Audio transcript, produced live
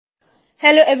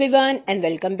Hello everyone and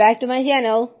welcome back to my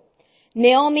channel.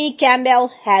 Naomi Campbell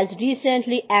has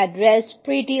recently addressed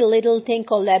Pretty Little Thing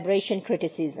collaboration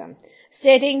criticism,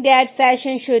 stating that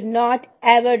fashion should not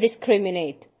ever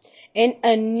discriminate. In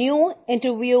a new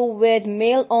interview with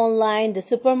MailOnline, the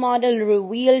supermodel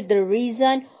revealed the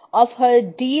reason of her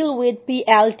deal with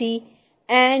PLT,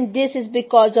 and this is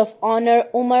because of owner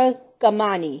Umar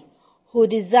Kamani, who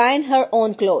designed her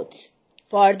own clothes.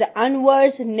 For the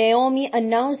onwards, Naomi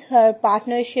announced her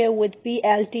partnership with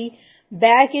PLT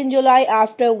back in July,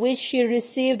 after which she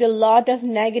received a lot of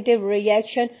negative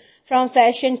reaction from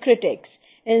fashion critics,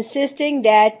 insisting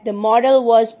that the model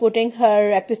was putting her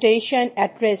reputation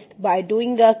at risk by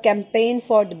doing a campaign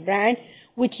for the brand,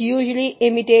 which usually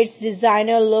imitates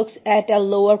designer looks at a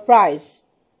lower price.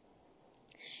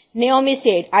 Naomi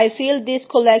said, "I feel this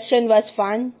collection was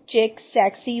fun, chic,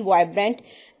 sexy, vibrant,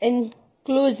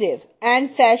 inclusive,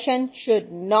 and fashion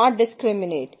should not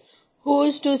discriminate.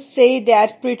 Who's to say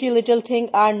that Pretty Little Thing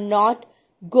are not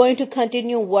going to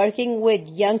continue working with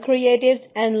young creatives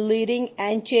and leading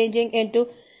and changing into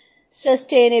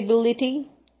sustainability?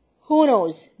 Who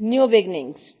knows? New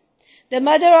beginnings." The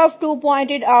mother of two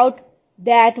pointed out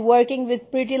that working with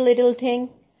Pretty Little Thing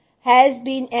has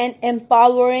been an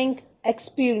empowering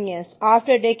experience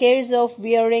after decades of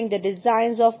wearing the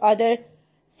designs of other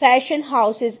fashion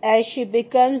houses, as she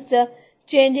becomes the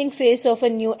changing face of a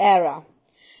new era.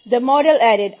 The model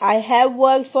added, "I have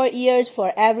worked for years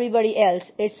for everybody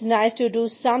else. It's nice to do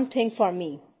something for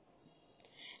me."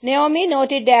 Naomi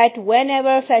noted that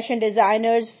whenever fashion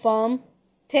designers firms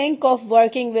think of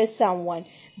working with someone,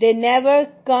 they never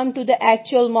come to the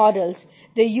actual models.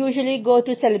 They usually go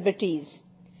to celebrities.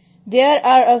 There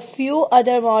are a few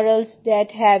other models that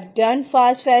have done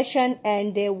fast fashion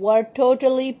and they were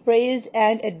totally praised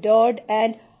and adored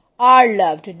and are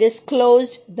loved,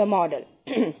 disclosed the model.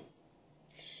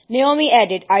 Naomi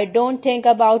added, "I don't think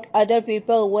about other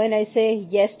people when I say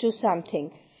yes to something.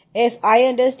 If I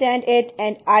understand it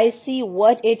and I see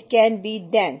what it can be,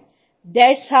 then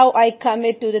that's how I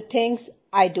commit to the things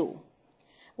I do."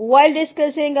 While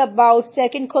discussing about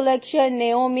second collection,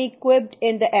 Naomi quipped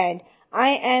in the end,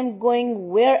 "I am going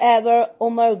wherever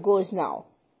Umar goes now."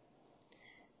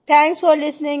 Thanks for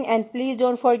listening and please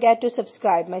don't forget to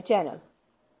subscribe my channel.